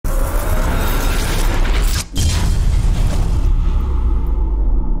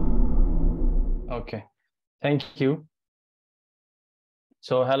Thank you.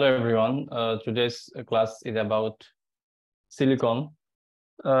 So hello everyone. Today's class is about silicon.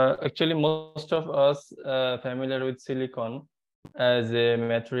 Actually, most of us familiar with silicon as a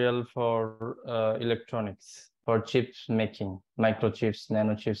material for electronics, for chips making, microchips,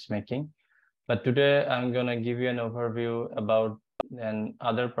 nanochips making. But today I'm gonna give you an overview about an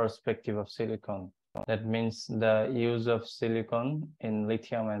other perspective of silicon. That means the use of silicon in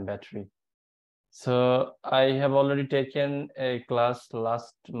lithium and battery. So I have already taken a class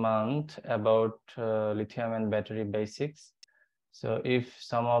last month about lithium and battery basics. So if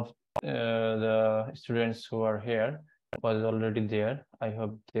some of the students who are here was already there, I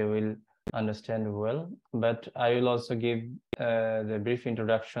hope they will understand well. But I will also give the brief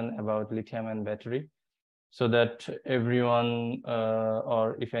introduction about lithium and battery so that everyone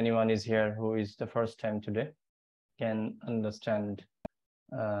or if anyone is here who is the first time today can understand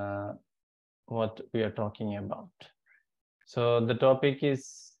what we are talking about. So the topic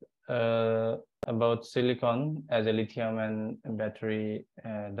is about silicon as a lithium and battery,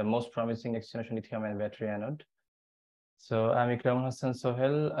 the most promising next generation lithium and battery anode. So I'm Ikramul Hasan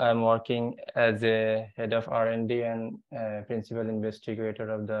Sohel. I'm working as a head of R&D and principal investigator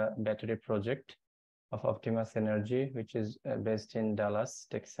of the battery project of Optimus Energy, which is based in Dallas,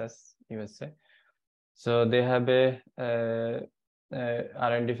 Texas, USA. So they have a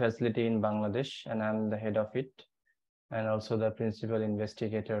R&D facility in Bangladesh, and I'm the head of it, and also the principal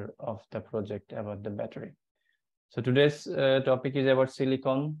investigator of the project about the battery. So today's topic is about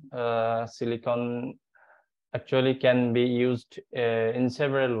silicon. Silicon actually can be used in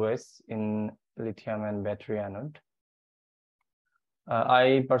several ways in lithium and battery anode.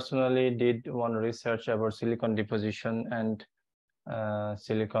 I personally did one research about silicon deposition and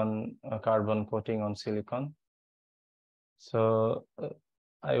silicon carbon coating on silicon. So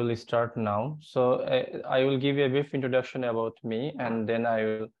I will start now. So I will give you a brief introduction about me, and then I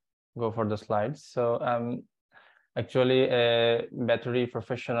will go for the slides. So I'm actually a battery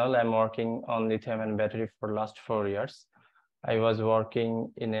professional. I'm working on lithium and battery for last 4 years. I was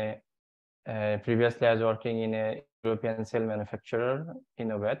working in previously I was working in a European cell manufacturer,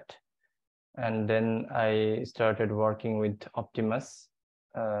 Innovet, and then I started working with Optimus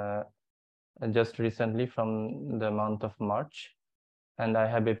just recently from the month of March, and I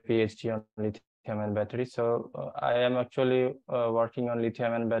have a PhD on lithium and battery. So I am actually working on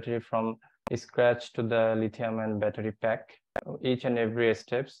lithium and battery from scratch to the lithium and battery pack. Each and every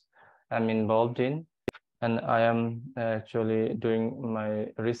steps I'm involved in, and I am actually doing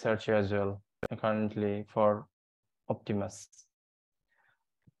my research as well currently for Optimus.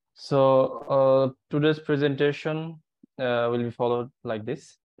 So today's presentation will be followed like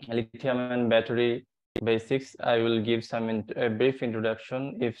this: lithium and battery basics. I will give a brief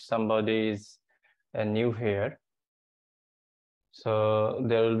introduction if somebody is new here. So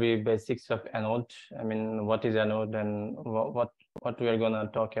there will be basics of anode. I mean, what is anode and what we are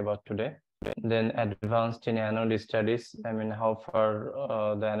gonna talk about today. Then advanced in anode studies. I mean, how far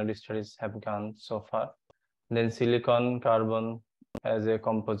the anode studies have gone so far. Then silicon carbon as a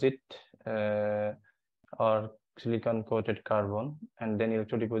composite or silicon coated carbon, and then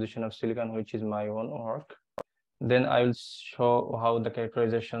electrodeposition of silicon, which is my own work. Then I will show how the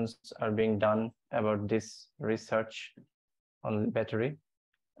characterizations are being done about this research on battery,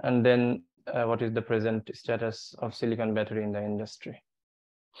 and then what is the present status of silicon battery in the industry.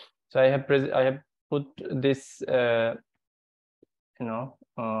 So I have put this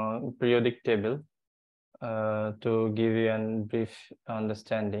periodic table to give you a brief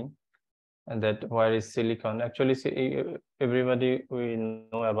understanding, and that where is silicon. Actually, everybody we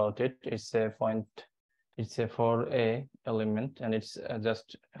know about it. It's a 4A element, and it's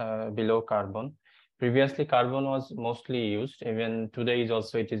just below carbon. Previously, carbon was mostly used. Even today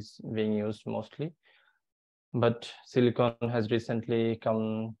it is being used mostly. But silicon has recently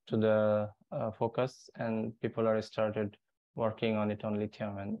come to the focus, and people are started working on it on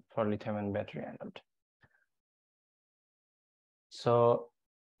lithium and for lithium and battery anode. So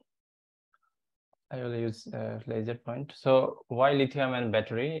I will use laser point. So why lithium and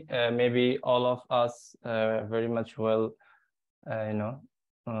battery? Maybe all of us very much well,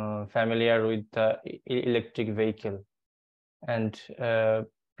 familiar with the electric vehicle, and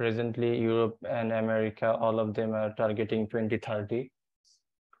presently Europe and America, all of them are targeting 2030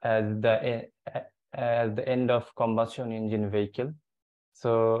 as the end of combustion engine vehicle.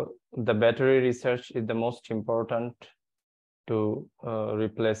 So the battery research is the most important to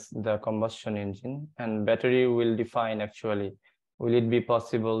replace the combustion engine, and battery will define actually, will it be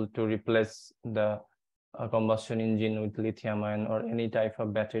possible to replace the combustion engine with lithium-ion or any type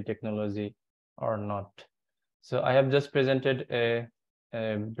of battery technology or not. So I have just presented a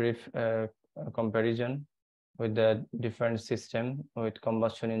brief comparison with the different system with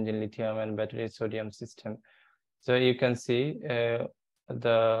combustion engine, lithium and battery sodium system. So you can see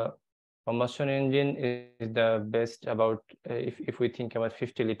the combustion engine is the best about if we think about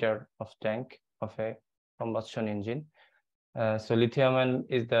 50 liter of tank of a combustion engine. So lithium-ion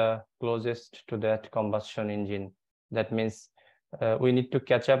is the closest to that combustion engine. That means we need to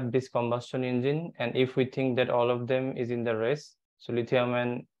catch up this combustion engine, and if we think that all of them is in the race, so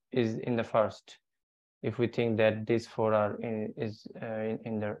lithium-ion is in the first. If we think that these four are in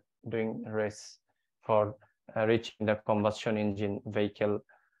the doing race for reaching the combustion engine vehicle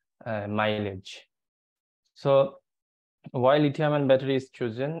mileage. So why lithium-ion battery is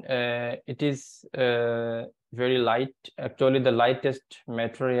chosen? It is very light, actually the lightest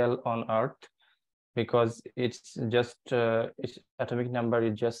material on Earth, because it's just its atomic number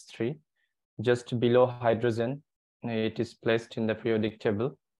is just 3, just below hydrogen. It is placed in the periodic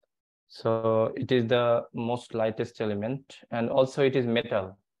table. So it is the most lightest element, and also it is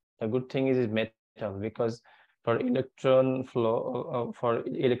metal. The good thing is metal, because for electron flow, for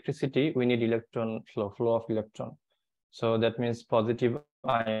electricity, we need electron flow of electron. So that means positive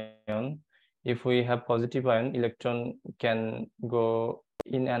ion. If we have positive ion, electron can go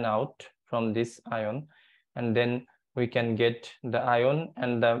in and out from this ion, and then we can get the ion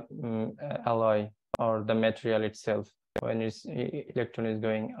and the alloy or the material itself when its electron is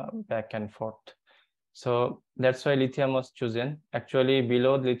going back and forth. So that's why lithium was chosen. Actually,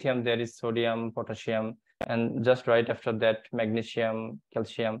 below lithium there is sodium, potassium, and just right after that magnesium,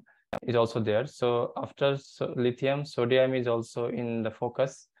 calcium is also there. So after lithium, sodium is also in the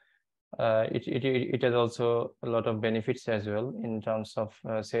focus. It has also a lot of benefits as well in terms of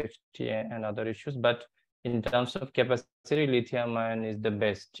safety and other issues. But in terms of capacity, lithium ion is the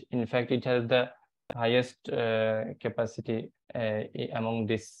best. In fact, it has the highest capacity among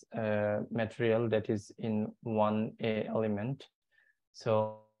this material that is in 1A element.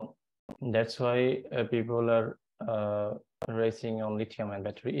 So that's why people are racing on lithium-ion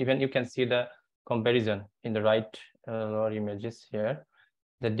battery. Even you can see the comparison in the right lower images here.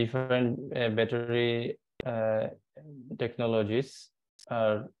 The different battery technologies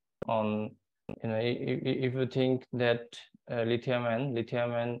are on. If you think that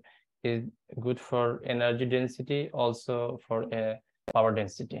lithium-ion is good for energy density, also for power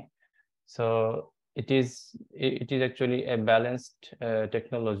density. So it is actually a balanced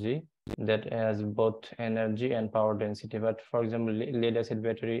technology that has both energy and power density. But for example, lead acid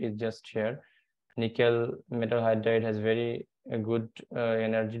battery is just here. Nickel metal hydride has very good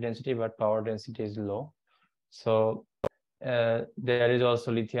energy density, but power density is low. So there is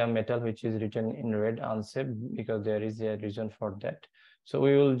also lithium metal, which is written in red unsafe, because there is a reason for that. So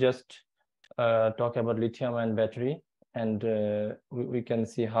we will just talk about lithium-ion battery, and we can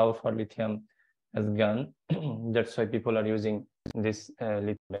see how far lithium has gone. That's why people are using this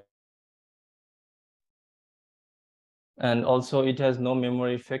lithium battery. And also it has no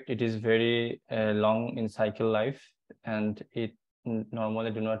memory effect. It is very long in cycle life, and it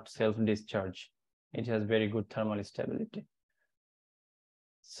normally do not self-discharge. It has very good thermal stability.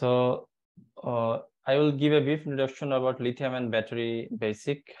 So I will give a brief introduction about lithium-ion battery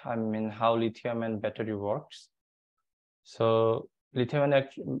basic. I mean, how lithium-ion battery works. So lithium-ion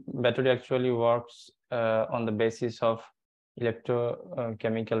battery actually works on the basis of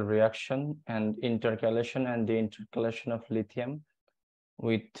electrochemical reaction and intercalation and deintercalation of lithium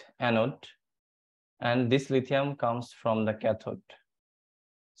with anode, and this lithium comes from the cathode.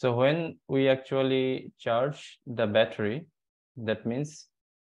 So when we actually charge the battery, that means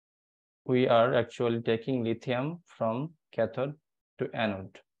we are actually taking lithium from cathode to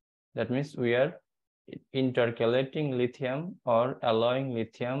anode. That means we are intercalating lithium or alloying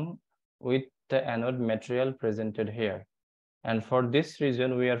lithium with the anode material presented here. And for this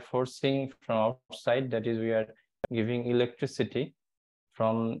reason, we are forcing from outside, that is, we are giving electricity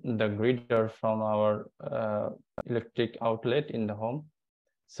from the grid or from our electric outlet in the home.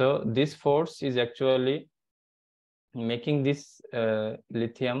 So this force is actually making this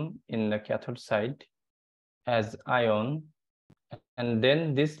lithium in the cathode side as ion, and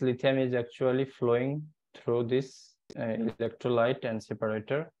then this lithium is actually flowing through this electrolyte and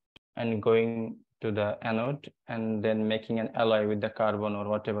separator and going to the anode, and then making an alloy with the carbon or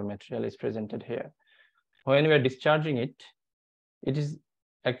whatever material is presented here. When we are discharging it, it is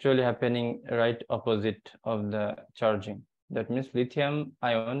actually happening right opposite of the charging. That means lithium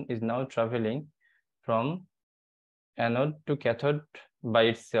ion is now traveling from anode to cathode by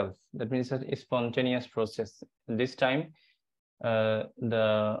itself. That means it's a spontaneous process. This time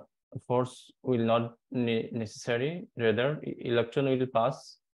the force will not necessary, rather electron will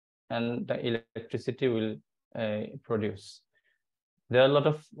pass and the electricity will produce. There are a lot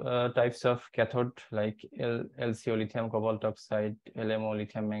of types of cathode like LCO, lithium cobalt oxide, LMO,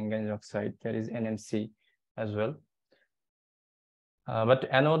 lithium manganese oxide. There is NMC as well. But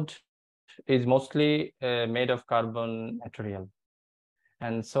anode is mostly made of carbon material.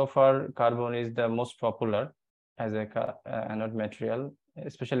 And so far, carbon is the most popular as a anode material,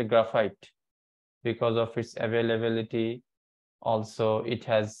 especially graphite, because of its availability. Also, it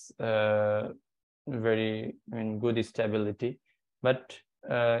has very good stability. But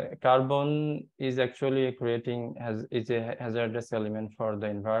carbon is actually is a hazardous element for the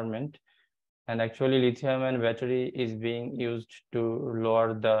environment. And actually, lithium-ion battery is being used to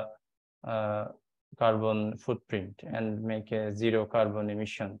lower the carbon footprint and make a zero carbon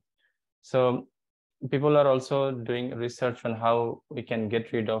emission. So people are also doing research on how we can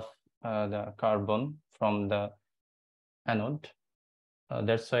get rid of the carbon from the anode.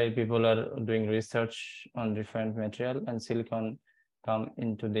 That's why people are doing research on different material, and silicon come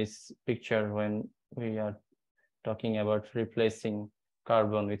into this picture when we are talking about replacing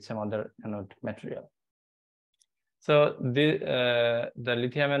carbon with some other anode material. So the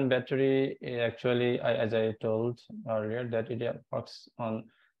lithium-ion battery actually, as I told earlier, that it works on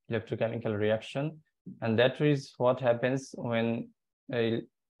electrochemical reaction, and that is what happens when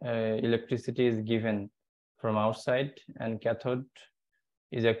electricity is given from outside, and cathode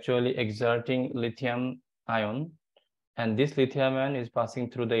is actually exerting lithium ion, and this lithium ion is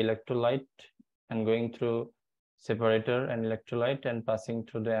passing through the electrolyte and going through separator and electrolyte and passing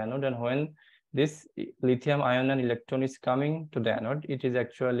through the anode. And when this lithium ion and electron is coming to the anode, it is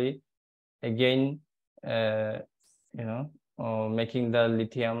actually again making the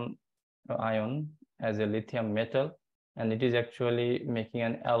lithium ion as a lithium metal, and it is actually making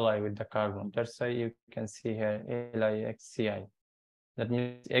an alloy with the carbon. That's why you can see here LiXCl. That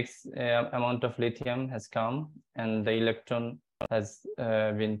means X amount of lithium has come and the electron has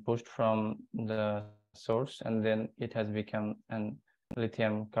been pushed from the source, and then it has become an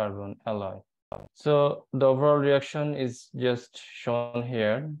lithium carbon alloy. So the overall reaction is just shown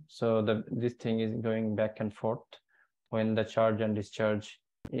here. So this thing is going back and forth when the charge and discharge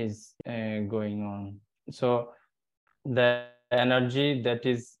is going on. So the energy that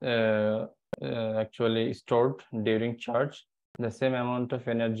is actually stored during charge, the same amount of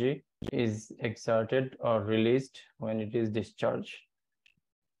energy is exerted or released when it is discharged.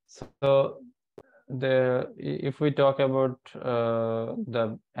 So if we talk about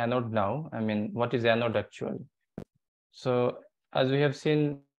the anode now, I mean, what is anode actually? So as we have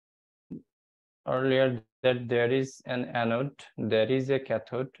seen earlier, that there is an anode, there is a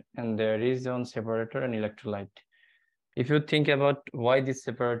cathode, and there is one separator and electrolyte. If you think about why this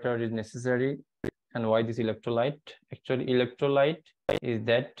separator is necessary and why this electrolyte, actually electrolyte is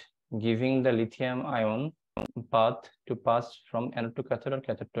that giving the lithium ion path to pass from anode to cathode or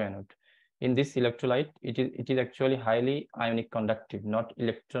cathode to anode. In this electrolyte, it is actually highly ionic conductive, not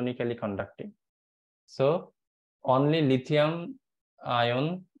electronically conductive. So only lithium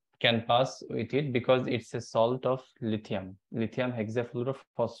ion can pass with it because it's a salt of lithium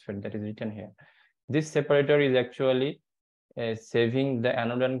hexafluorophosphate that is written here. This separator is actually saving the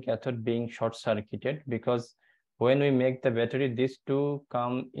anode and cathode being short-circuited, because when we make the battery, these two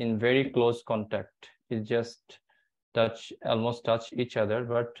come in very close contact. It just almost touch each other,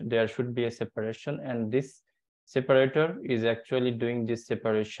 but there should be a separation, and this separator is actually doing this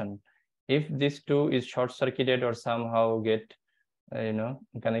separation. If these two is short-circuited or somehow get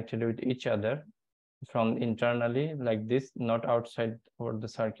connected with each other from internally like this, not outside or the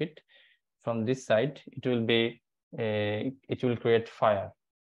circuit, from this side, it will create fire.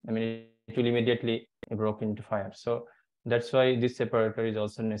 I mean, it will immediately break into fire. So that's why this separator is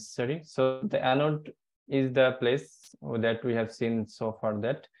also necessary. So the anode is the place that we have seen so far,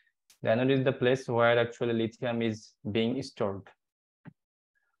 that the anode is the place where actually lithium is being stored.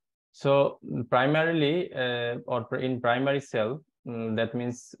 So primarily or in primary cell, that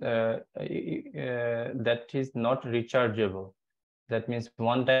means that is not rechargeable. That means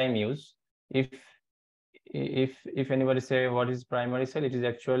one-time use. If anybody say what is primary cell, it is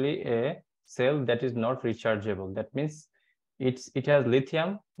actually a cell that is not rechargeable. That means it has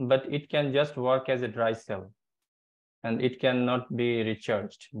lithium, but it can just work as a dry cell, and it cannot be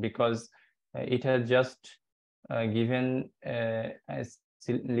recharged because it has just given as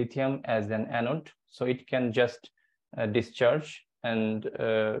lithium as an anode, so it can just discharge and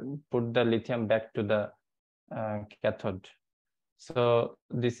put the lithium back to the cathode. So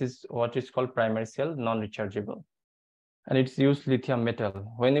this is what is called primary cell, non-rechargeable. and it's used lithium metal.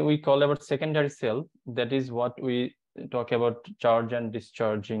 When we call about secondary cell, that is what we talk about charge and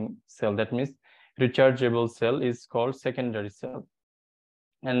discharging cell. That means rechargeable cell is called secondary cell.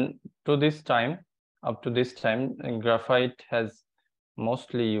 And to this time, up to this time, graphite has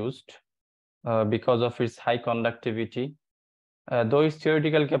mostly used because of its high conductivity. Though its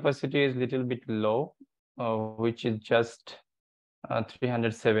theoretical capacity is little bit low, which is just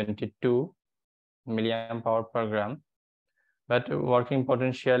 372 milliamp hour per gram, but working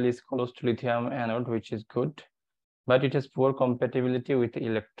potential is close to lithium anode, which is good, but it has poor compatibility with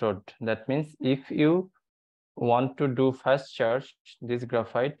electrode. That means if you want to do fast charge this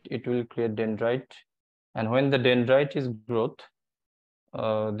graphite, it will create dendrite, and when the dendrite is growth,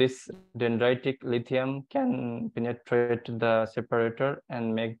 this dendritic lithium can penetrate the separator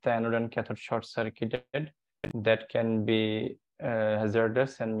and make the anode and cathode short circuited. That can be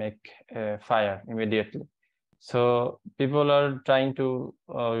hazardous and make fire immediately. So people are trying to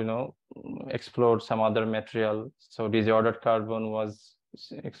explore some other material. So disordered carbon was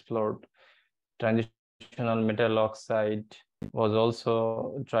explored. Transitional metal oxide was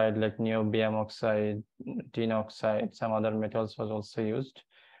also tried, like niobium oxide, tin oxide, some other metals was also used.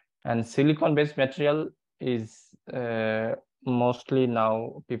 And silicon based material is mostly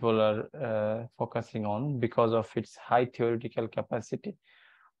now people are focusing on because of its high theoretical capacity,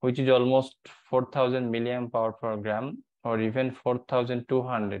 which is almost 4000 milliamp hour per gram, or even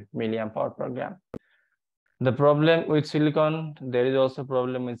 4200 milliamp hour per gram. The problem with silicon, there is also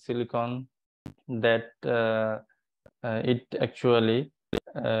problem with silicon that it actually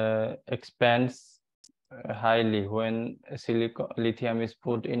expands highly when lithium is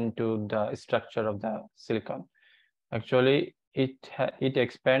put into the structure of the silicon. Actually, it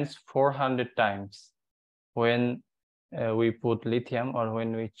expands 400 times when we put lithium or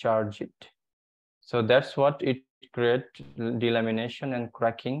when we charge it. So that's what it creates delamination and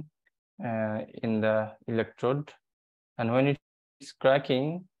cracking in the electrode. And when it's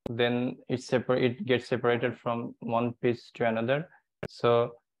cracking, then it gets separated from one piece to another.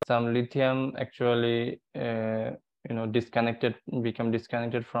 So some lithium actually become disconnected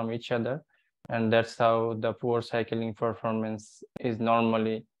from each other, and that's how the poor cycling performance is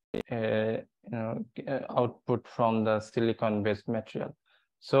normally output from the silicon based material.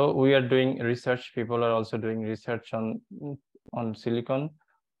 So we are doing research, people are also doing research on silicon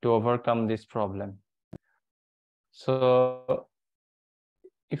to overcome this problem. So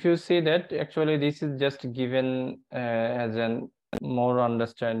if you see that, actually this is just given as an more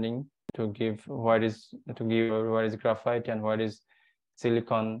understanding to give what is graphite and what is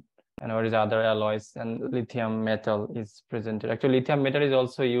silicon and what is other alloys, and lithium metal is presented. Actually, lithium metal is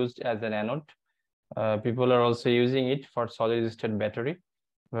also used as an anode. People are also using it for solid state battery,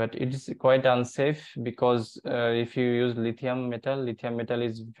 but it is quite unsafe because if you use lithium metal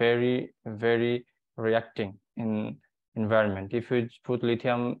is very, very reacting in environment. If you put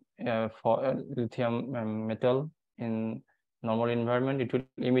lithium metal in normal environment, it will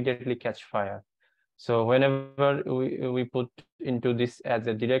immediately catch fire. So whenever we put into this as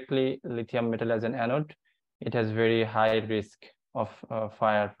a directly lithium metal as an anode, it has very high risk of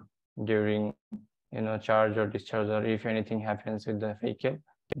fire during charge or discharge, or if anything happens with the vehicle,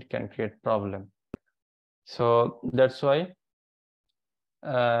 it can create problem. So that's why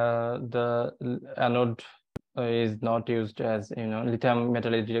the anode is not used as, lithium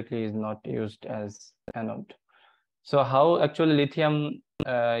metal directly is not used as anode. So how actually lithium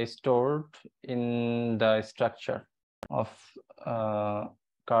is stored in the structure of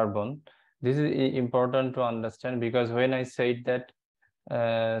carbon? This is important to understand, because when I said that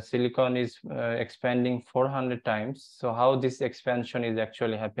silicon is expanding 400 times, so how this expansion is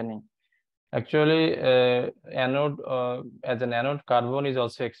actually happening? Actually, anode as an anode, carbon is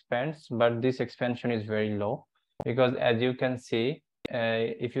also expands, but this expansion is very low, because as you can see,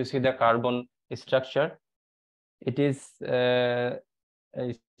 if you see the carbon structure, it is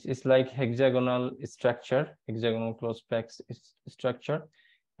it's like hexagonal structure, hexagonal close pack structure,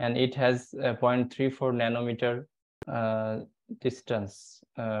 and it has a 0.34 nanometer distance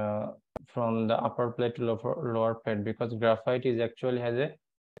from the upper plate to lower plate, because graphite is actually has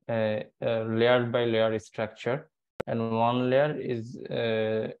a layer by layer structure, and one layer is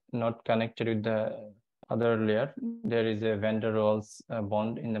not connected with the other layer. There is a van der Waals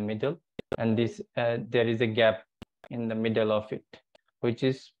bond in the middle, and this there is a gap in the middle of it, which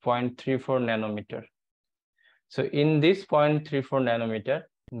is 0.34 nanometer. So in this 0.34 nanometer,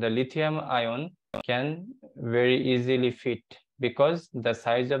 the lithium ion can very easily fit, because the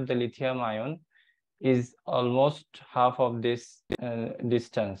size of the lithium ion is almost half of this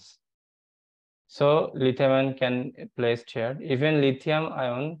distance. So lithium-ion can be placed here. Even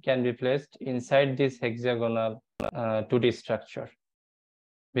lithium-ion can be placed inside this hexagonal 2D structure,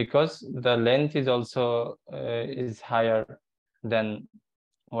 because the length is also is higher than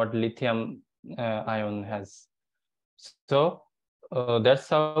what lithium ion has. So that's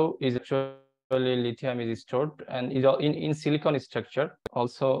how is actually lithium is stored, and is in silicon structure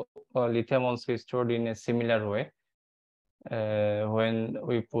also. Lithium also is stored in a similar way when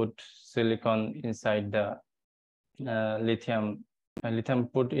we put silicon inside the lithium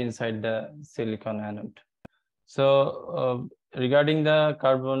put inside the silicon anode. So regarding the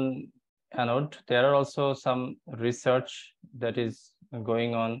carbon anode, there are also some research that is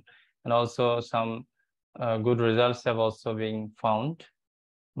going on, and also some good results have also been found.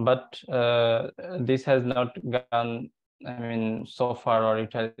 But this has not gone, I mean, so far, or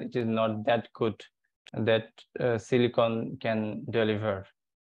it is not that good that silicon can deliver.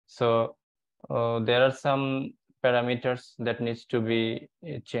 So there are some parameters that needs to be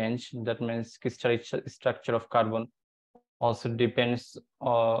changed. That means crystal structure of carbon also depends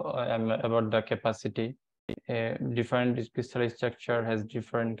about the capacity. Different crystal structure has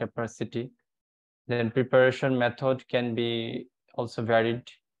different capacity. Then preparation method can be also varied.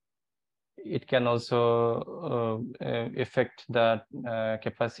 It can also affect the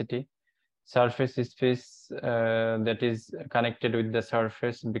capacity. Surface space that is connected with the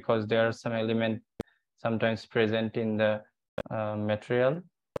surface, because there are some elements sometimes present in the material.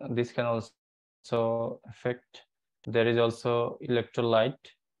 This can also affect. There is also electrolyte.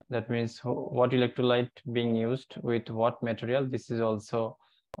 That means what electrolyte being used with what material. This is also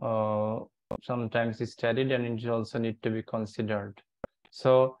sometimes studied, and it also need to be considered.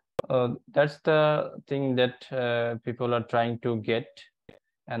 So that's the thing that people are trying to get.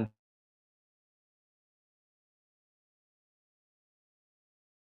 And for that, they are trying to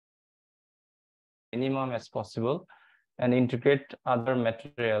reduce the minimum as possible and integrate other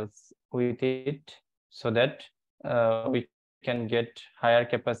materials with it, so that we can get higher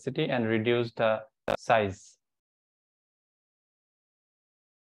capacity and reduce the size.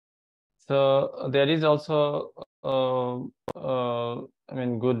 So there is also I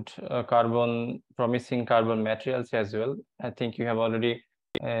mean, good promising carbon materials as well. I think you have already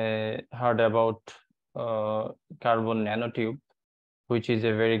heard about carbon nanotube, which is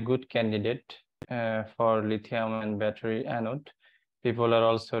a very good candidate for lithium and battery anode. People are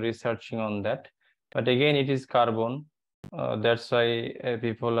also researching on that. But again, it is carbon. That's why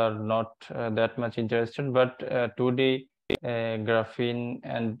people are not that much interested. But 2D graphene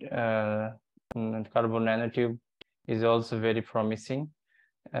and carbon nanotube is also very promising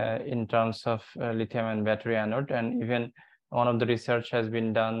in terms of lithium and battery anode. And even one of the research has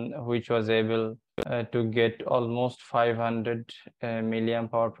been done, which was able to get almost 500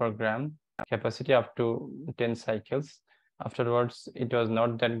 milliamp hour per gram capacity up to 10 cycles. Afterwards, it was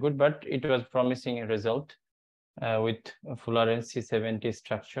not that good, but it was promising result with fullerene C70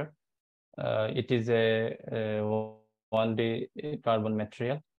 structure. It is a 1D carbon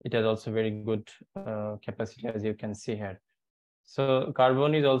material. It has also very good capacity, as you can see here. So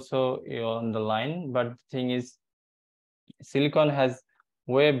carbon is also on the line, but the thing is, silicon has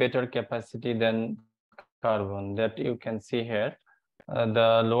way better capacity than carbon, that you can see here.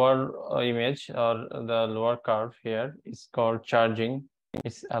 The lower image or the lower curve here is called charging.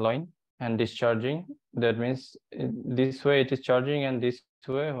 It's allowing and discharging. That means this way it is charging, and this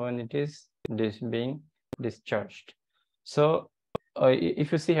way when it is being discharged. So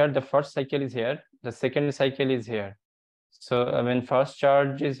if you see here, the first cycle is here, the second cycle is here. So I mean, first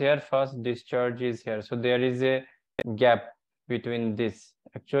charge is here, first discharge is here. So there is a gap between this.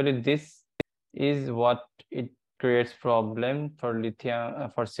 Actually, this is what it creates problem for lithium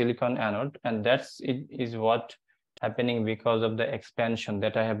for silicon anode, and that's it is what happening because of the expansion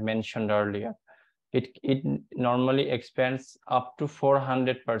that I have mentioned earlier. It normally expands up to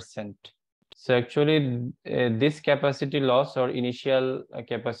 400%. So actually, this capacity loss or initial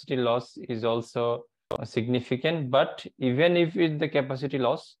capacity loss is also significant. But even if it's the capacity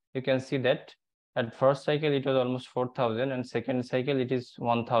loss, you can see that at first cycle it was almost 4,000, and second cycle it is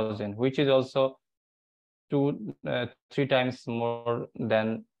 1,000, which is also 3 times more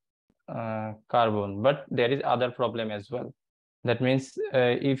than carbon. But there is other problem as well. That means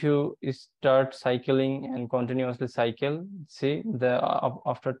if you start cycling and continuously cycle, see the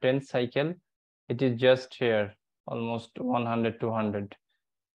after 10th cycle, it is just here almost 100, 200.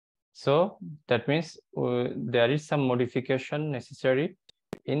 So that means there is some modification necessary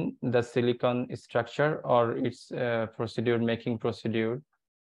in the silicon structure or its making procedure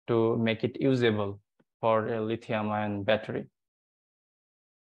to make it usable for a lithium-ion battery.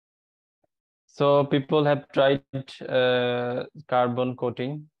 So people have tried carbon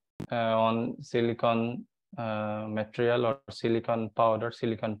coating on silicon material or silicon powder,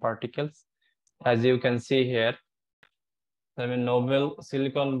 silicon particles. As you can see here, I mean, novel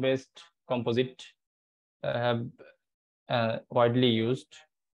silicon-based composite have widely used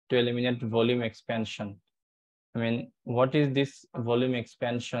to eliminate volume expansion. I mean, what is this volume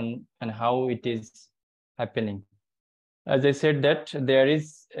expansion and how it is happening? As I said, that there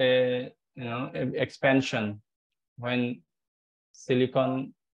is a expansion when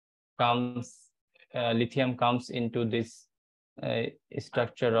silicon comes, lithium comes into this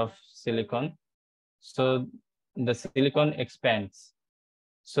structure of silicon. So the silicon expands.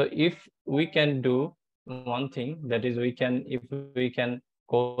 So if we can do one thing, that is, if we can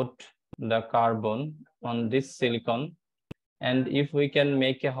coat the carbon on this silicon, and if we can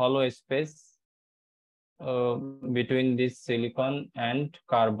make a hollow space between this silicon and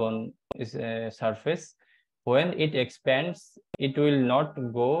carbon surface, when it expands, it will not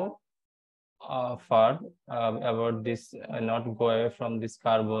go far about this, not go away from this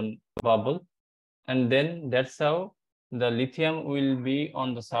carbon bubble, and then that's how the lithium will be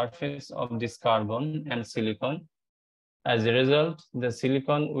on the surface of this carbon and silicon. As a result, the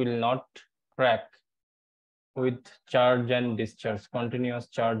silicon will not crack with charge and discharge, continuous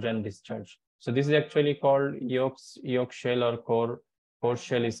charge and discharge. So this is actually called yolk shell or core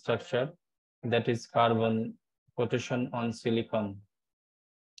shell structure, that is carbon coating on silicon.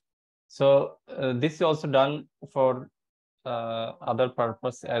 So this is also done for other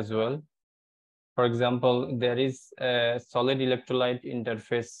purpose as well. For example, there is a solid electrolyte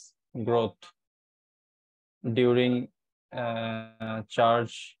interface growth during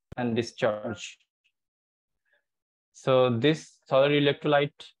charge and discharge. So this solid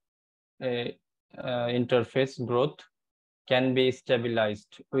electrolyte interface growth can be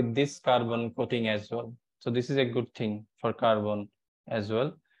stabilized with this carbon coating as well. So this is a good thing for carbon as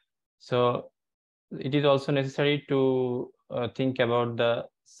well. So it is also necessary to think about the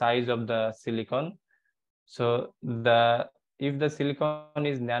size of the silicon. So if the silicon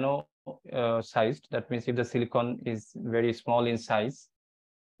is nano sized, that means if the silicon is very small in size,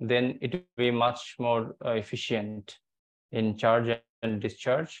 then it will be much more efficient in charge and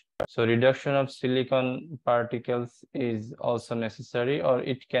discharge. So reduction of silicon particles is also necessary, or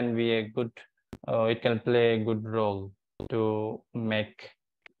it can be a good, it can play a good role to make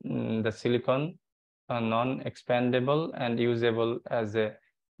the silicon non-expandable and usable as a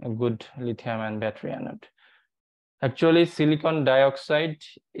good lithium-ion battery anode. Actually, silicon dioxide,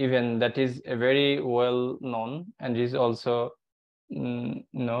 even that is a very well known and is also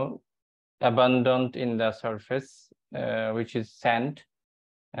abundant in the surface, which is sand,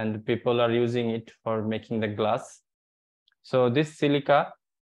 and people are using it for making the glass. So this silica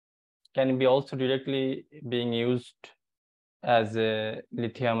can be also directly being used as a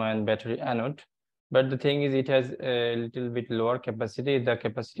lithium-ion battery anode. But the thing is, it has a little bit lower capacity. The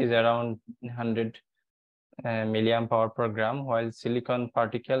capacity is around 100 milliamp hour per gram, while silicon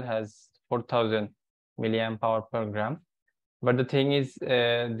particle has 4000 milliamp hour per gram. But the thing is,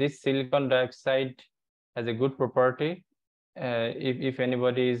 this silicon dioxide has a good property. If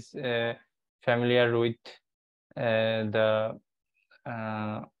anybody is familiar with the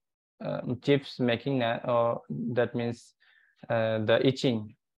chips making, that means the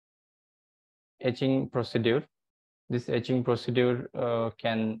etching procedure. This etching procedure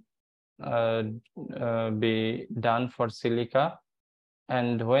can be done for silica,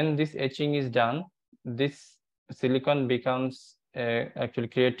 and when this etching is done, this silicon becomes actually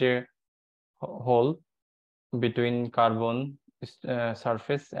create a hole between carbon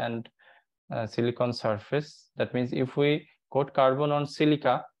surface and silicon surface. That means if we coat carbon on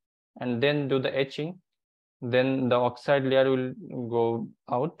silica and then do the etching, then the oxide layer will go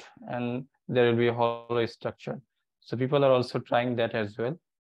out and there will be a hollow structure. So people are also trying that as well.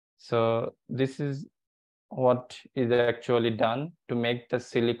 So this is what is actually done to make the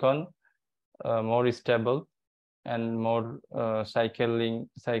silicon more stable and more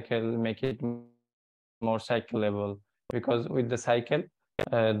make it more cyclable, because with the cycle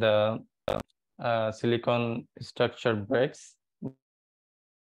the silicon structure breaks.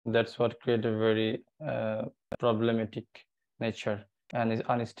 That's what create a very problematic nature and is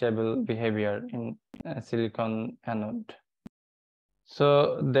unstable behavior in silicon anode.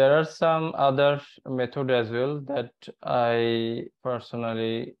 So there are some other method as well that I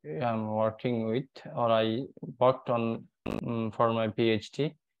personally am working with, or I worked on for my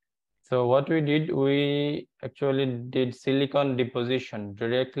PhD. So what we did, we actually did silicon deposition,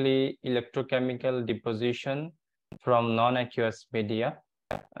 directly electrochemical deposition from non-aqueous media.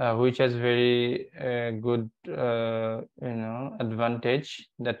 which has very good advantage.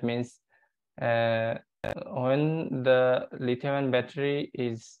 That means when the lithium-ion battery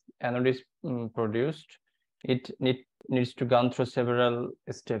anode is produced, it needs to go through several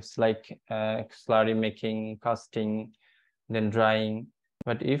steps like slurry making, casting, then drying.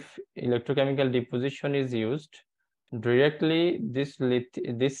 But if electrochemical deposition is used, directly this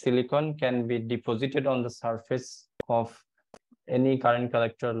silicon can be deposited on the surface of any current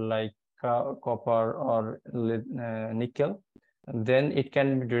collector like copper or nickel. Then it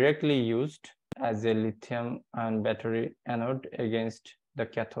can be directly used as a lithium-ion battery anode against the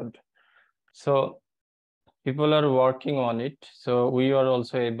cathode. So people are working on it. So we are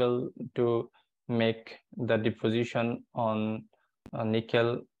also able to make the deposition on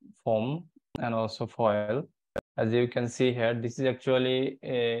nickel foam and also foil. As you can see here, this is actually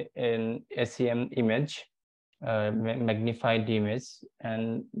an SEM image, magnified image,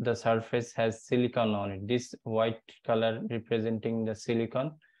 and the surface has silicon on it. This white color representing the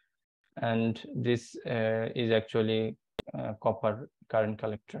silicon, and this is actually copper current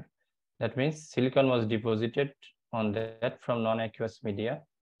collector. That means silicon was deposited on that from non-aqueous media.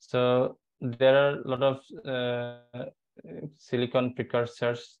 So there are a lot of silicon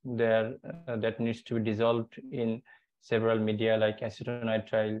precursors there that needs to be dissolved in several media like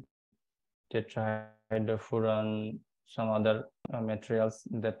acetonitrile, tetrahydrofuran, some other materials.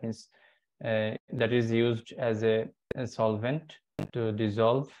 That means that is used as a solvent to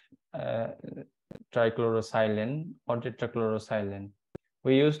dissolve trichlorosilane or tetrachlorosilane.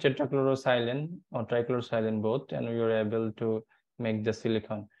 We use tetrachlorosilane or trichlorosilane both, and we were able to make the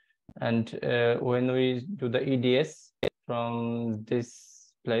silicon. And when we do the EDS from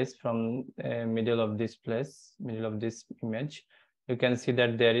this place, from middle of this image, you can see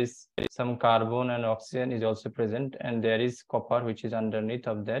that there is some carbon and oxygen is also present, and there is copper which is underneath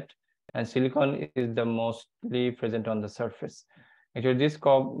of that, and silicon is the mostly present on the surface. Actually, this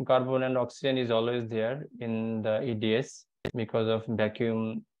carbon and oxygen is always there in the EDS because of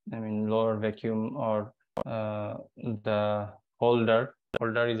vacuum, lower vacuum, or the holder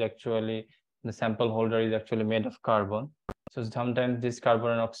is actually, the sample holder is actually made of carbon. So sometimes this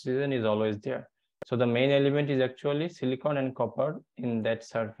carbon and oxygen is always there. So the main element is actually silicon and copper in that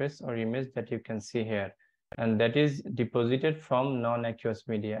surface or image that you can see here. And that is deposited from non-aqueous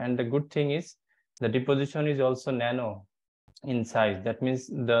media. And the good thing is the deposition is also nano in size. That means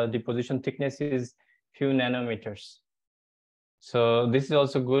the deposition thickness is few nanometers. So this is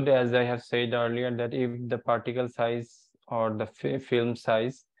also good, as I have said earlier, that if the particle size or the film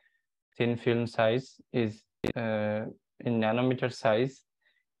size, thin film size is in nanometer size,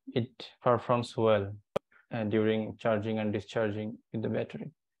 it performs well during charging and discharging with the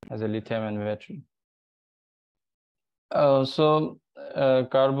battery as a lithium-ion battery.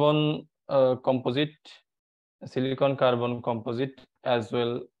 Carbon composite, silicon carbon composite as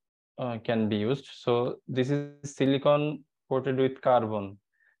well can be used. So this is silicon coated with carbon.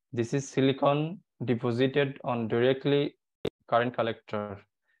 This is silicon deposited on directly current collector,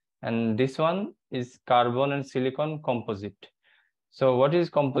 and this one is carbon and silicon composite. So what is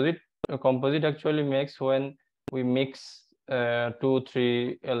composite? A composite actually makes when we mix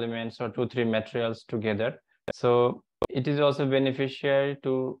 2-3 elements or 2-3 materials together. So it is also beneficial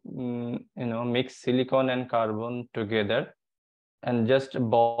to mix silicon and carbon together and just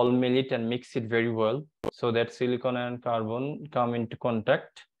ball mill it and mix it very well so that silicon and carbon come into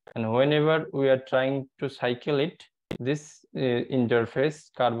contact. And whenever we are trying to cycle it, this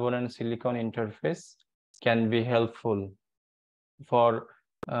interface, carbon and silicon interface, can be helpful for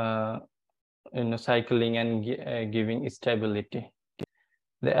cycling and giving stability.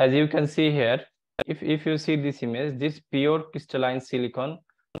 As you can see here, if you see this image, this pure crystalline silicon,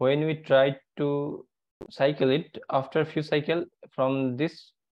 when we try to cycle it, after a few cycles from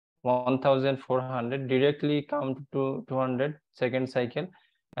this 1400 directly come to 200 second cycle,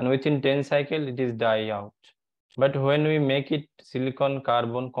 and within 10 cycle it is die out. But when we make it silicon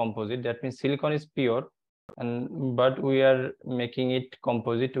carbon composite, that means silicon is pure, but we are making it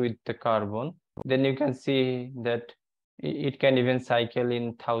composite with the carbon, then you can see that it can even cycle in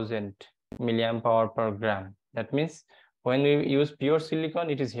 1000 milliamp hour per gram. That means when we use pure silicon,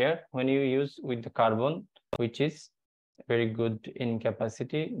 it is here. When you use with the carbon, which is very good in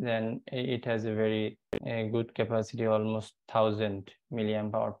capacity, then it has a very good capacity, almost 1000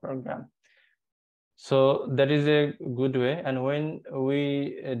 milliamp hour per gram. So that is a good way. And when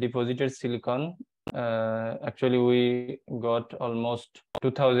we deposited silicon, actually we got almost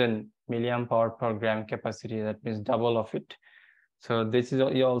 2000 milliamp hour per gram capacity. That means double of it. So this is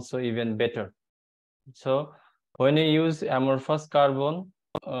also even better. So when you use amorphous carbon,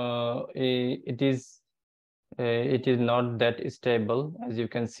 it is not that stable. As you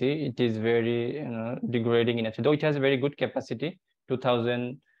can see, it is very degrading in nature, though it has very good capacity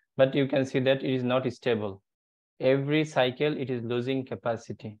 2000, but you can see that it is not stable. Every cycle it is losing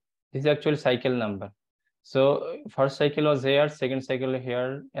capacity. This is actual cycle number. So first cycle was here, second cycle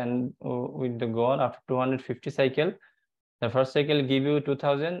here, and with the go on after 250 cycle, the first cycle give you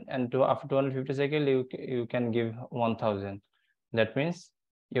 2000, and after 250 cycle you can give 1000. That means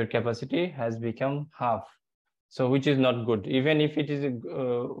your capacity has become half. So which is not good. Even if it is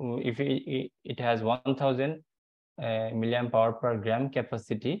if it has 1000 milliamp hour per gram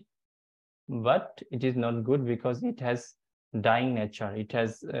capacity, but it is not good because it has dying nature. It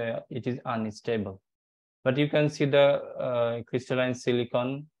is unstable. But you can see the crystalline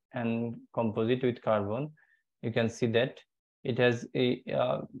silicon and composite with carbon. You can see that it has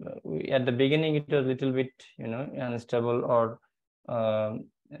at the beginning it was a little bit unstable or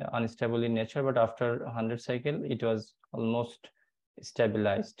unstable in nature, but after 100 cycle it was almost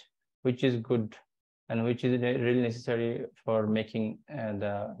stabilized, which is good and which is really necessary for making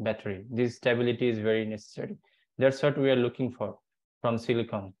the battery. This stability is very necessary. That's what we are looking for from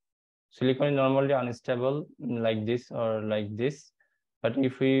silicon. Silicon is normally unstable like this or like this, but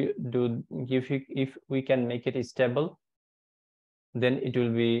if we can make it stable, then it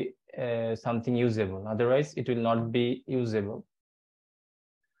will be something usable. Otherwise, it will not be usable.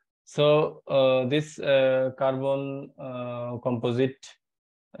 So this carbon composite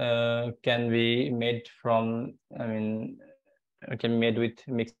can be made from, it can be made with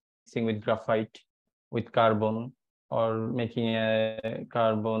mixing with graphite, with carbon, or making a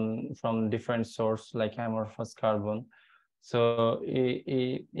carbon from different source like amorphous carbon. So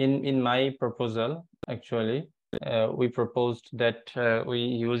in my proposal, actually, we proposed that we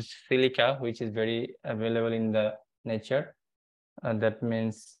use silica, which is very available in the nature. That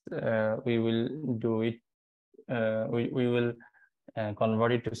means we will do it. We will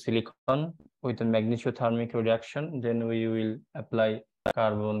convert it to silicon with a magnetothermic reduction. Then we will apply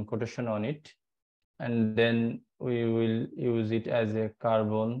carbon coatation on it, and then we will use it as a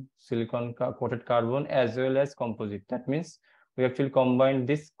carbon, silicon coated carbon as well as composite. That means we actually combine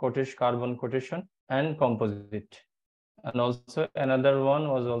this carbon coatation and composite. And also another one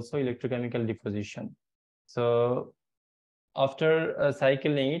was also electrochemical deposition. So after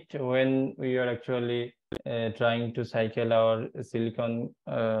cycling it, when we are actually trying to cycle our silicon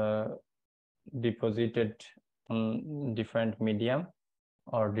deposited on different medium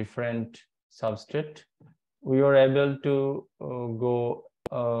or different substrate, we were able to go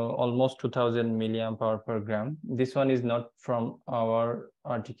almost 2000 milliamp hour per gram. This one is not from our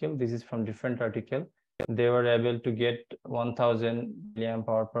article. This is from different article. They were able to get 1000 milliamp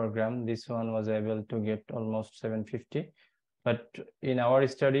hour per gram. This one was able to get almost 750. But in our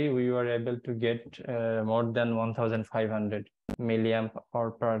study, we were able to get more than 1500 milliamp hour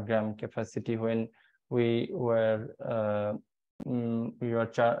per gram capacity when we were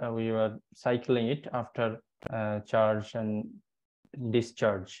cycling it after charge and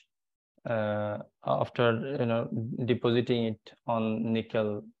discharge, after depositing it on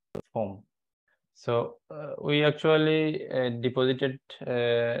nickel foam. So we actually deposited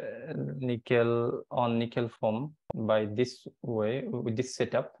nickel on nickel foam by this way, with this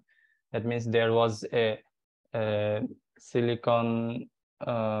setup. That means there was a silicon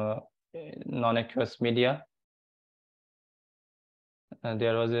non-aqueous media.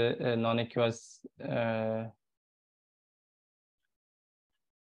 There was a non-aqueous.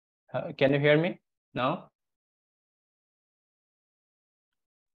 Can you hear me now?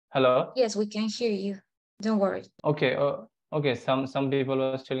 Hello? Yes, we can hear you. Don't worry. Okay. Okay. Some people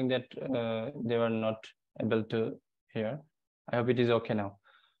was telling that they were not able to hear. I hope it is okay now.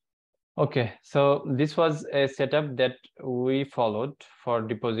 Okay. So this was a setup that we followed for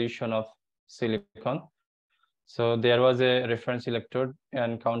deposition of silicon. So there was a reference electrode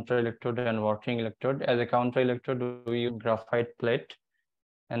and counter electrode and working electrode. As a counter electrode, we use graphite plate,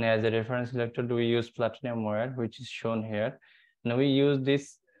 and as a reference electrode, we use platinum wire, which is shown here. Now we use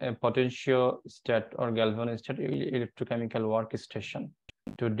this potentiostat or galvanostat electrochemical workstation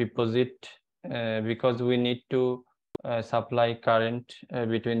to deposit, because we need to supply current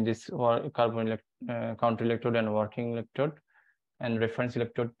between this counter electrode and working electrode, and reference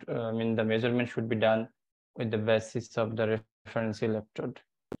electrode. The measurement should be done with the basis of the reference electrode.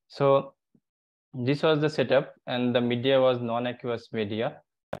 So this was the setup, and the media was non-aqueous media,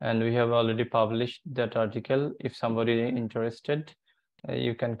 and we have already published that article. If somebody is interested,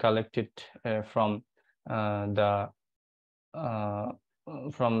 you can collect it from the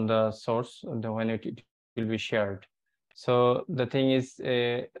source when it will be shared. So the thing is,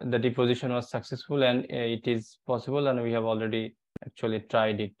 the deposition was successful, and it is possible, and we have already actually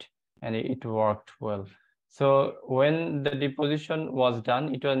tried it, and it worked well. So when the deposition was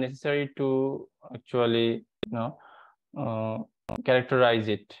done, it was necessary to actually, uh, characterize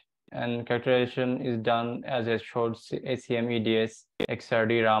it, and characterization is done as I showed, ACM, EDS,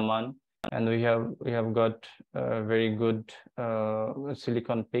 XRD, Raman, and we have got very good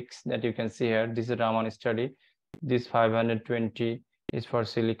silicon peaks that you can see here. This is Raman study. This 520 is for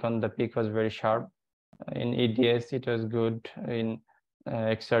silicon. The peak was very sharp. In EDS, it was good. In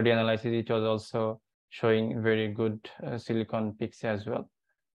XRD analysis, it was also showing very good silicon peaks as well.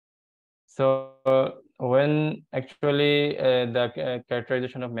 So when actually the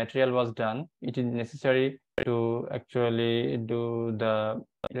characterization of material was done, it is necessary to actually do the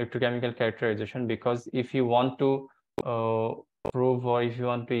electrochemical characterization, because if you want to uh, prove, or if you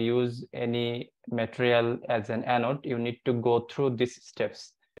want to use any material as an anode, you need to go through these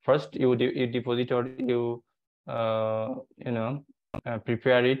steps. First, you deposit, or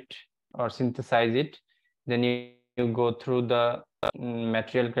prepare it or synthesize it. Then you go through the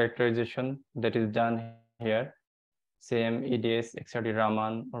material characterization that is done here, same EDS, XRD,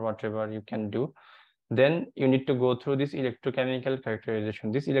 Raman, or whatever you can do. Then you need to go through this electrochemical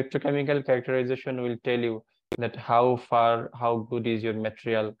characterization. This electrochemical characterization will tell you that how good is your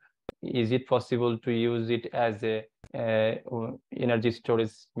material. Is it possible to use it as a energy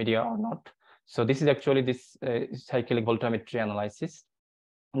storage media or not? So this is actually this cyclic voltammetry analysis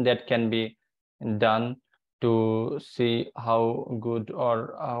that can be done to see how good,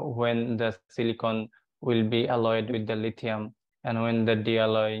 or when the silicon will be alloyed with the lithium, and when the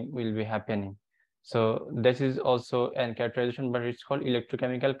dealloying will be happening. So this is also an characterization, but it's called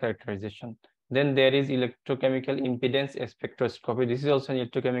electrochemical characterization. Then there is electrochemical impedance spectroscopy. This is also an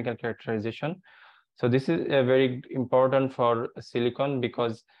electrochemical characterization. So this is very important for silicon,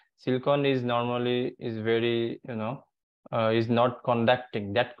 because silicon is normally is very, is not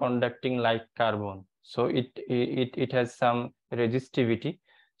conducting like carbon. So it has some resistivity.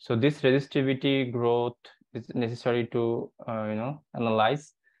 So this resistivity growth is necessary to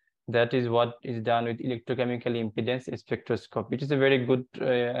analyze. That is what is done with electrochemical impedance spectroscopy. It is a very good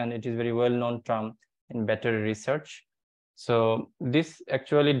and it is very well known term in battery research. So this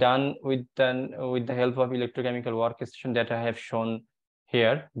actually done with the help of electrochemical workstation that I have shown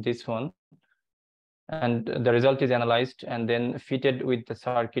here, this one, and the result is analyzed and then fitted with the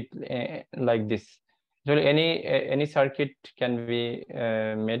circuit like this. So any circuit can be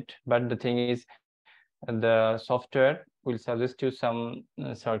made, but the thing is the software will suggest you some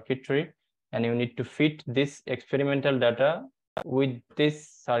circuitry, and you need to fit this experimental data with this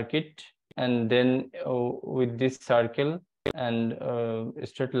circuit, and then with this circle and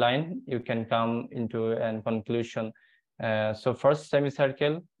straight line, you can come into a conclusion. So first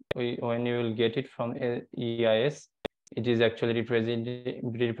semicircle, when you will get it from EIS, it is actually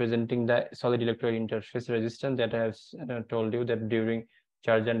representing the solid electrode interface resistance that I have told you, that during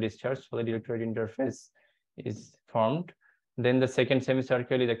charge and discharge, solid electrode interface is formed. Then the second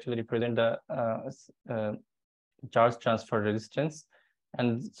semicircle is actually represent the charge transfer resistance,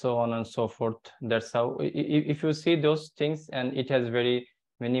 and so on and so forth. That's how, if you see those things, and it has very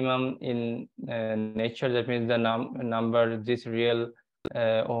minimum in nature, that means the number, this real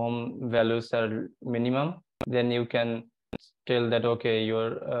ohm values are minimum, then you can tell that okay,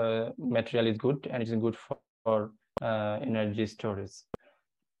 your material is good and it's good for energy storage.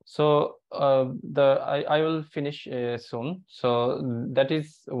 So I will finish soon. So that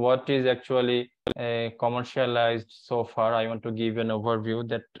is what is actually commercialized so far. I want to give an overview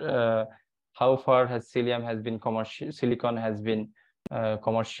that how far has silicon has been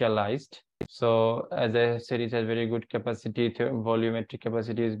commercialized. So as I said, it has very good capacity. Volumetric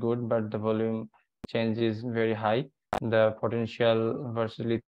capacity is good, but the volume change is very high. The potential versus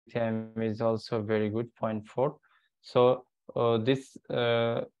lithium is also very good, 0.4. So this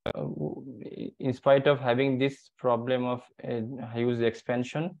in spite of having this problem of huge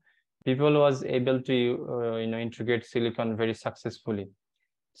expansion, people was able to integrate silicon very successfully.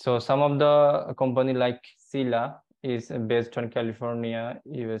 So some of the company like Sila is based on California,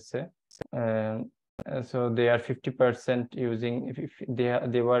 USA. So they are 50% using, if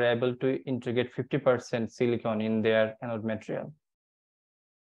they were able to integrate 50% silicon in their anode material.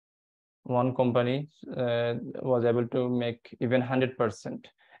 One company was able to make even 100%.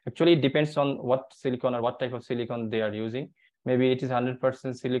 Actually, it depends on what silicon or what type of silicon they are using. Maybe it is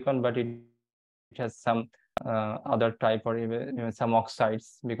 100% silicon, but it has some other type, or even some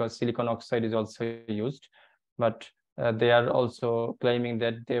oxides, because silicon oxide is also used. But they are also claiming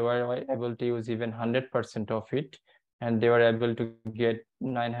that they were able to use even 100% of it, and they were able to get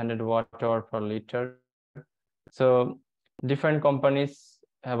 900 watt-hour per liter. So different companies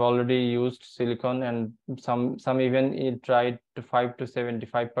have already used silicon, and some even tried to 5 to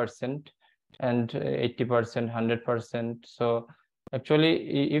 75% and 80%, 100%. So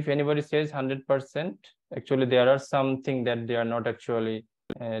actually, if anybody says 100%, actually there are something that they are not actually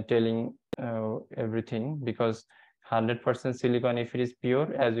telling everything, because 100% silicon, if it is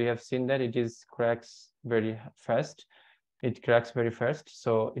pure, as we have seen that it is cracks very fast. It cracks very fast,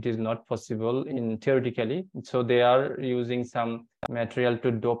 so it is not possible in theoretically. So they are using some material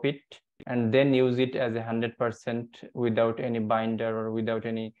to dope it and then use it as 100% without any binder or without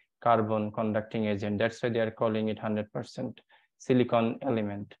any carbon conducting agent. That's why they are calling it 100% silicon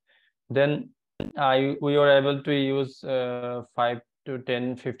element. Then we were able to use 5 to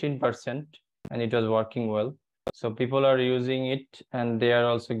 10, 15%, and it was working well. So people are using it, and they are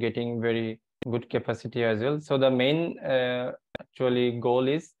also getting very good capacity as well. So the main actually goal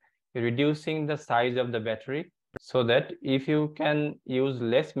is reducing the size of the battery, so that if you can use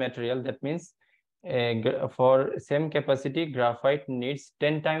less material, that means for same capacity, graphite needs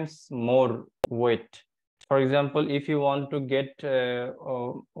 10 times more weight. For example, if you want to get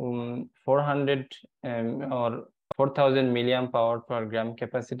 400 or 4000 milliamp hour per gram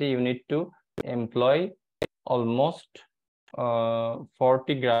capacity, you need to employ almost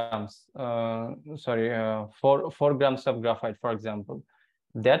 40 grams, 4 grams of graphite, for example.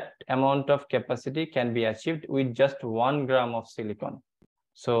 That amount of capacity can be achieved with just 1 gram of silicon.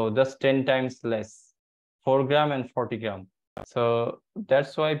 So just 10 times less, 4 gram and 40 gram. So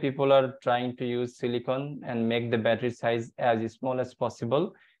that's why people are trying to use silicon and make the battery size as small as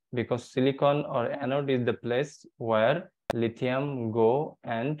possible, because silicon or anode is the place where lithium go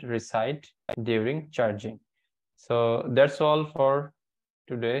and reside during charging. So that's all for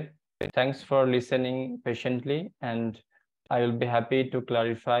today. Thanks for listening patiently, and I will be happy to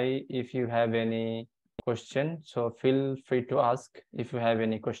clarify if you have any question. So feel free to ask if you have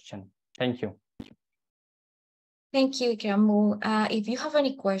any question. Thank you. Thank you, Ikramul. If you have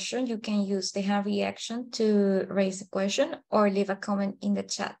any question, you can use the hand reaction to raise a question or leave a comment in the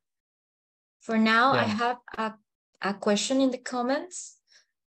chat. For now, I have a question in the comments.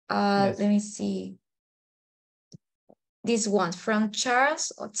 Yes. Let me see. This one from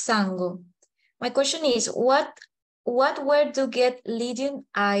Charles Otsango. My question is, what were to get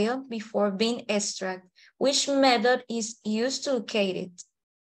lithium-ion before being extracted? Which method is used to locate it?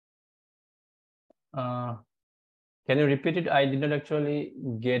 Can you repeat it? I did not actually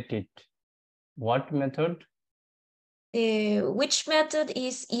get it. What method? Which method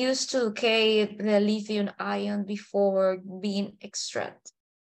is used to locate the lithium-ion before being extracted?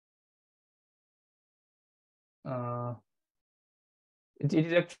 It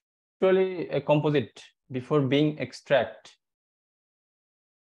is actually a composite before being extract.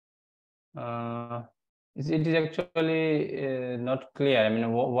 It is actually not clear. I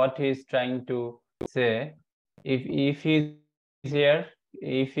mean, what he is trying to say. If he is here,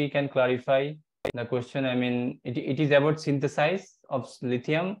 if he can clarify the question. I mean, it is about synthesis of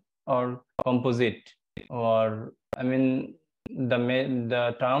lithium or composite, or I mean,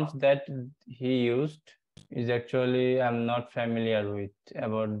 the terms that he used is actually I'm not familiar with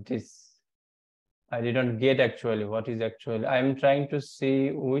about this. I didn't get actually what is actually. I'm trying to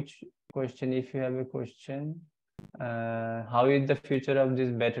see which question. If you have a question, how is the future of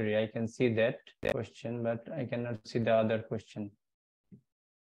this battery? I can see that question, but I cannot see the other question.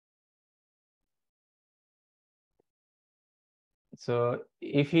 So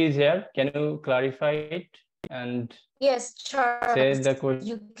if he is here, can you clarify it? And yes, Charles, say the question.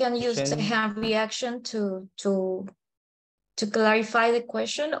 You can use the hand reaction to clarify the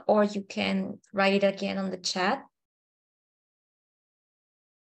question, or you can write it again on the chat.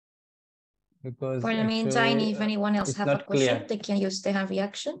 Because for the meantime, if anyone else have a question, they can use the hand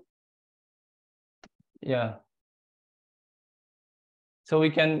reaction. Yeah. So we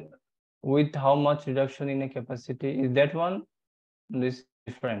can, with how much reduction in a capacity, is that one? This is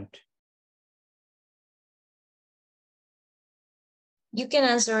different. You can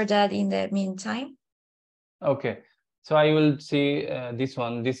answer that in the meantime. Okay. So I will see this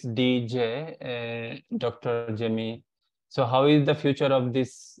one, this DJ, Dr. Jamie. So how is the future of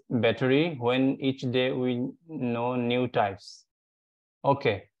this battery when each day we know new types?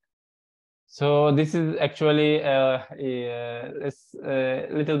 Okay. So this is actually it's a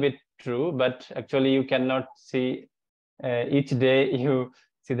little bit true, but actually you cannot see each day you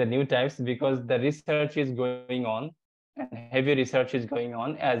see the new types, because the research is going on and heavy research is going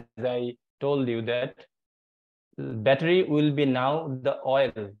on. As I told you that battery will be now the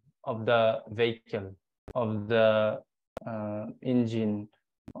oil of the vehicle, of the engine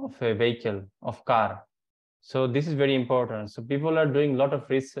of a vehicle, of car. So this is very important. So people are doing a lot of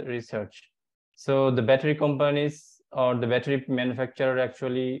research. So the battery companies or the battery manufacturer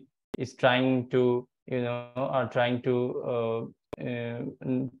actually is trying to, are trying to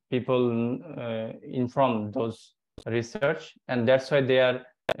people inform those research, and that's why they are,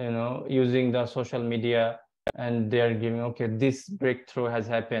 using the social media, and they are giving, okay, this breakthrough has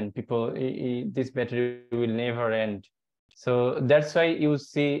happened. People, this battery will never end. So that's why you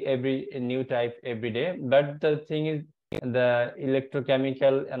see every new type every day. But the thing is, the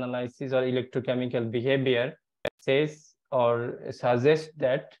electrochemical analysis or electrochemical behavior says or suggests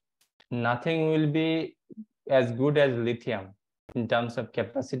that nothing will be as good as lithium in terms of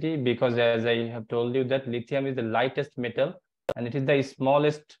capacity, because as I have told you that lithium is the lightest metal and it is the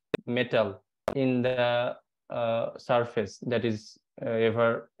smallest metal in the surface that is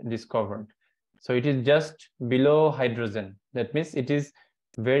ever discovered. So it is just below hydrogen. That means it is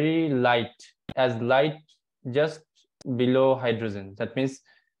very light, as light just below hydrogen. That means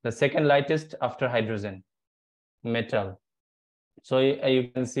the second lightest after hydrogen metal. So you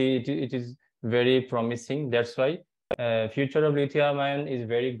can see it is very promising. That's why future of lithium-ion is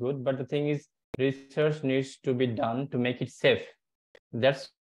very good. But the thing is, research needs to be done to make it safe. That's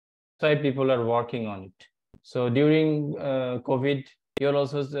why people are working on it. So during COVID, you're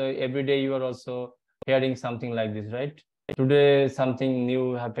also every day you are also hearing something like this, right? Today something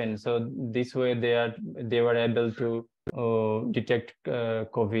new happened. So this way they were able to detect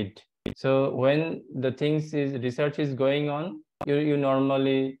COVID. So when the things is research is going on, you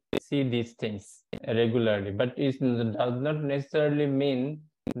normally see these things regularly, but it does not necessarily mean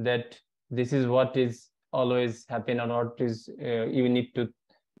that this is what is always happen or what is you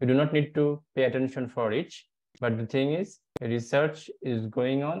do not need to pay attention for each. But the thing is, research is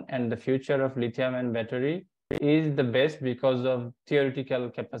going on, and the future of lithium and battery is the best because of theoretical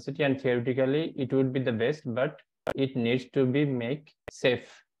capacity, and theoretically it would be the best, but it needs to be make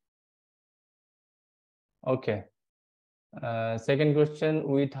safe. Okay. Second question,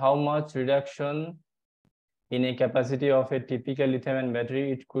 with how much reduction in a capacity of a typical lithium-ion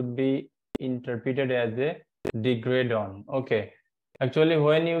battery it could be interpreted as a degrade on? Okay. Actually,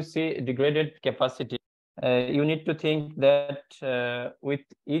 when you see degraded capacity, you need to think that with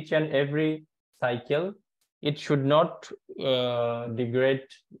each and every cycle, it should not degrade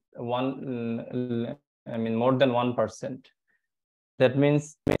more than 1%. That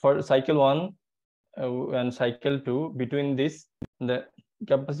means for cycle 1 and cycle 2, between this, the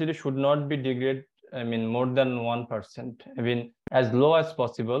capacity should not be degraded, more than 1%. As low as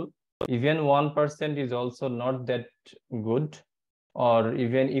possible. Even 1% is also not that good, or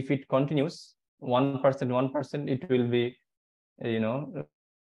even if it continues 1%, it will be,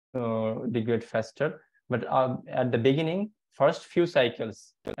 degrade faster. But at the beginning, first few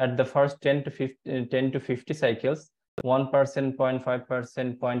cycles, at the first 10 to 50 cycles, 1%,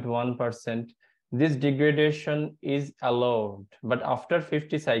 0.5%, 0.1%, this degradation is allowed. But after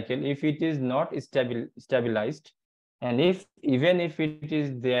 50 cycle, if it is not stabilized, and even if it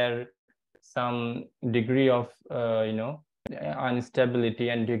is there some degree of instability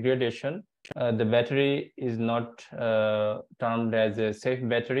and degradation, the battery is not termed as a safe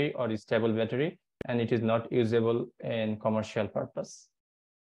battery or a stable battery, and it is not usable in commercial purpose.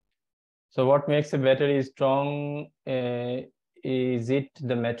 So what makes a battery strong? Is it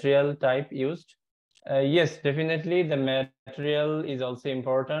the material type used? Yes, definitely the material is also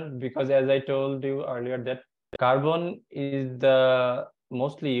important, because as I told you earlier that carbon is the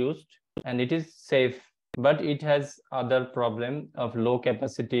mostly used and it is safe, but it has other problem of low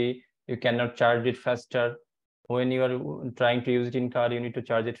capacity. You cannot charge it faster. When you are trying to use it in car, you need to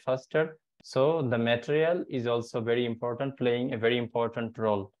charge it faster. So the material is also very important, playing a very important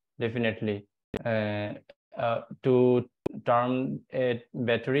role, definitely, to term a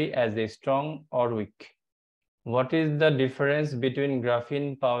battery as a strong or weak. What is the difference between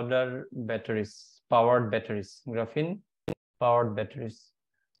graphene powered batteries? Graphene powered batteries.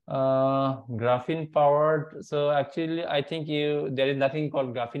 Graphene powered. So actually, I think there is nothing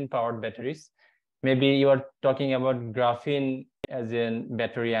called graphene powered batteries. Maybe you are talking about graphene as in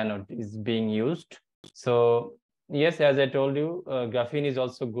battery anode is being used. So yes, as I told you, graphene is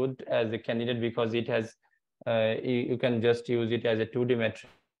also good as a candidate, because it has you can just use it as a 2D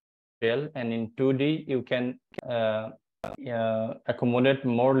material, and in 2D you can accumulate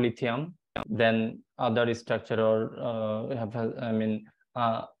more lithium than other structure, or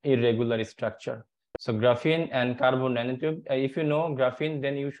irregular structure. So graphene and carbon nanotube. If you know graphene,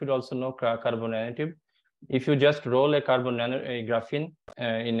 then you should also know carbon nanotube. If you just roll a graphene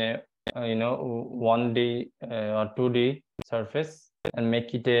in a 1D or 2D surface and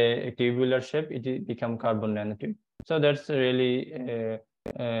make it a tubular shape, it become carbon nanotube. So that's really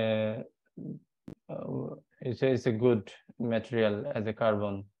it's a good material as a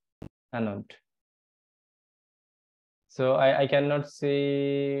carbon anode. So I cannot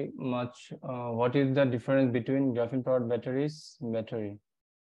see much. What is the difference between graphene powered batteries? Battery.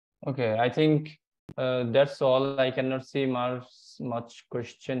 Okay, I think that's all. I cannot see much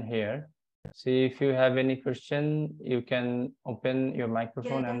question here. See, if you have any question, you can open your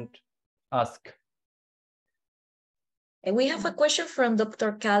microphone and ask. We have a question from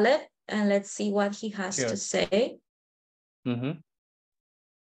Dr. Khaled, and let's see what he has to say. Mm-hmm.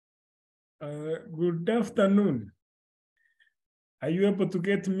 Good afternoon. Are you able to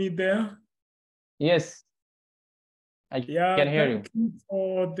get me there? Yes, I can hear you. Thank you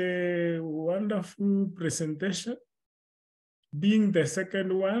for the wonderful presentation. Being the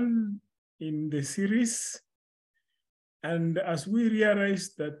second one in the series. And as we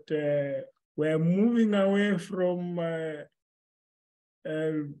realize that we're moving away from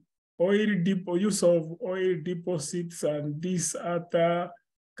use of oil deposits and these other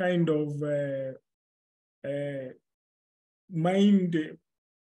kind of mined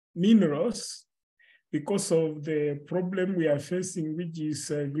minerals because of the problem we are facing, which is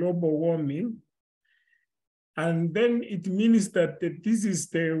global warming. And then it means that this is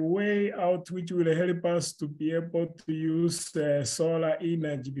the way out which will help us to be able to use solar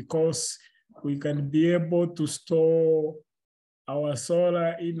energy, because we can be able to store our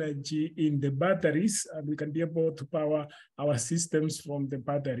solar energy in the batteries, and we can be able to power our systems from the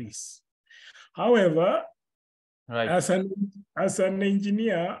batteries. However, as an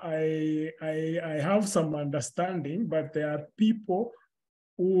engineer, I have some understanding, but there are people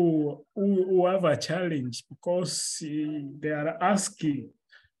who have a challenge because they are asking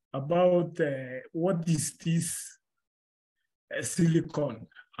about what is this silicon?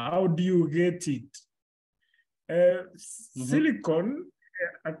 How do you get it? Silicon,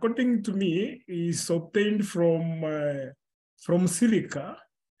 according to me, is obtained from silica,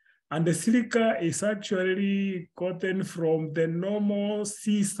 and the silica is actually gotten from the normal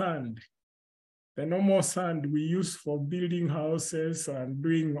sea sand. The normal sand we use for building houses and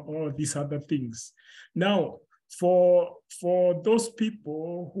doing all these other things. Now, for those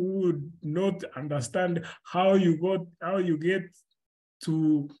people who would not understand how you get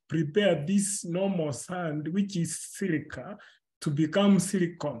to prepare this normal sand, which is silica, to become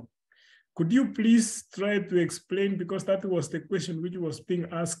silicon, could you please try to explain, because that was the question which was being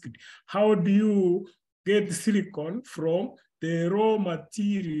asked. How do you get silicon from the raw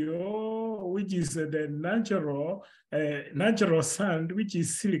material, which is the natural sand, which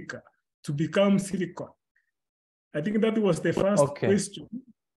is silica, to become silicon? I think that was the first question.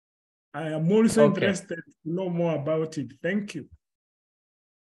 I am also interested to know more about it. Thank you.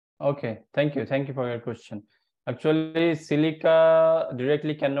 Okay, thank you. Thank you for your question. Actually, silica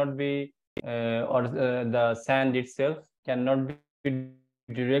directly cannot be, the sand itself cannot be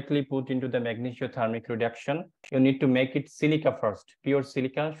directly put into the magnesiothermic reduction. You need to make it silica first. Pure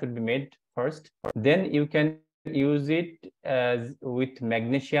silica should be made first. Then you can use it as with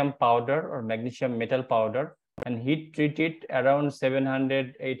magnesium powder or magnesium metal powder and heat treat it around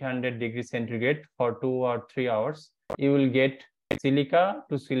 700-800 degrees centigrade for 2 or 3 hours. You will get silica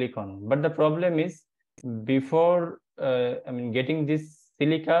to silicon. But the problem is, before getting this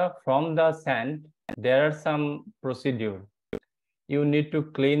silica from the sand, there are some procedure. You need to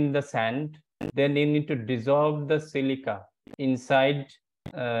clean the sand, then you need to dissolve the silica inside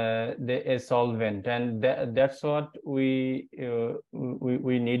a solvent, and that's what we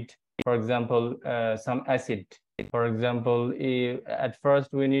need. For example, some acid. For example, at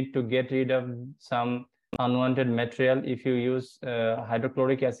first we need to get rid of some unwanted material. If you use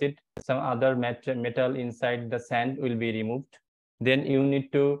hydrochloric acid, some other metal inside the sand will be removed. Then you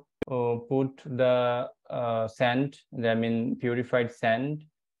need to put the sand, purified sand,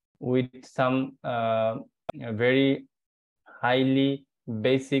 with some very highly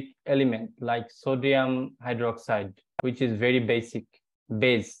basic element like sodium hydroxide, which is very basic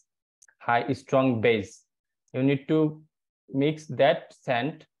base, strong base. You need to mix that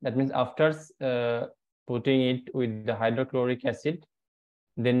sand. That means after putting it with the hydrochloric acid,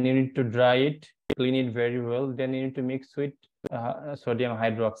 then you need to dry it, clean it very well. Then you need to mix with sodium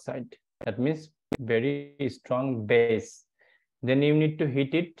hydroxide. That means very strong base. Then you need to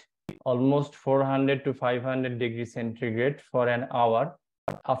heat it almost 400 to 500 degrees centigrade for an hour.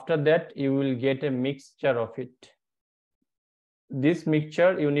 After that, you will get a mixture of it. This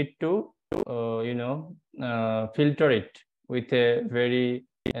mixture you need to filter it with a very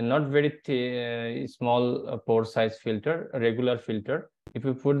not very small pore size filter, a regular filter. If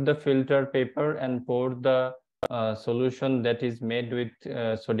you put the filter paper and pour the solution that is made with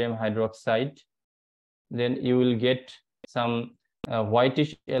sodium hydroxide, then you will get some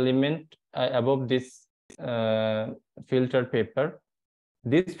whitish element above this filter paper.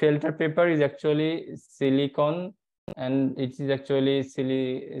 This filter paper is actually silicon, and it is actually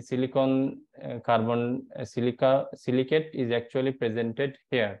silicon carbon silicate is actually presented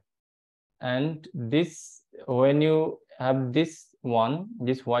here. And this, when you have this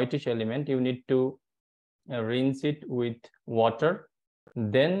whitish element, you need to rinse it with water.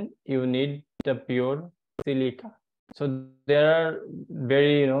 Then you need the pure silica. So there are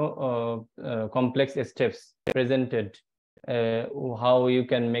very complex steps presented how you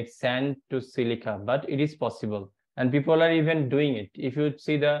can make sand to silica, but it is possible, and people are even doing it. If you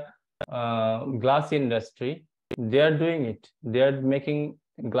see the glass industry, they are doing it. They are making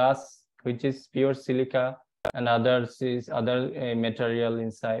glass which is pure silica and others is other material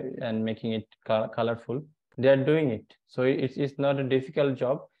inside and making it colorful. They are doing it. So it is not a difficult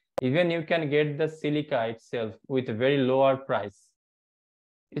job. Even you can get the silica itself with a very lower price.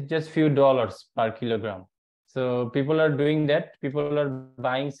 It's just few dollars per kilogram. So people are doing that. People are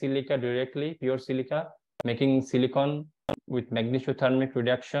buying silica directly, pure silica, making silicon with magnetothermic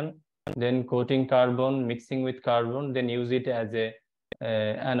reduction, then coating carbon, mixing with carbon, then use it as a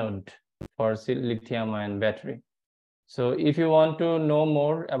anode for lithium-ion battery. So if you want to know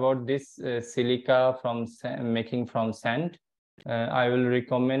more about this silica from making from sand, I will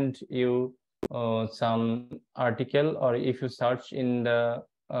recommend you some article, or if you search in the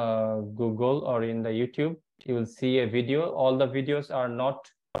Google or in the YouTube, you will see a video. All the videos are not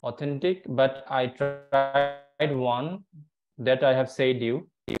authentic, but I tried one that I have said you.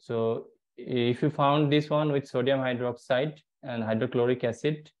 So if you found this one with sodium hydroxide and hydrochloric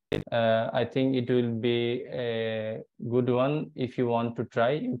acid, I think it will be a good one. If you want to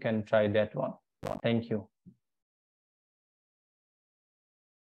try, you can try that one. Thank you.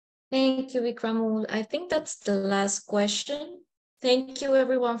 Thank you, Ikramul. I think that's the last question. Thank you,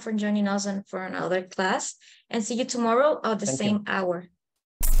 everyone, for joining us and for another class. And see you tomorrow at the same hour.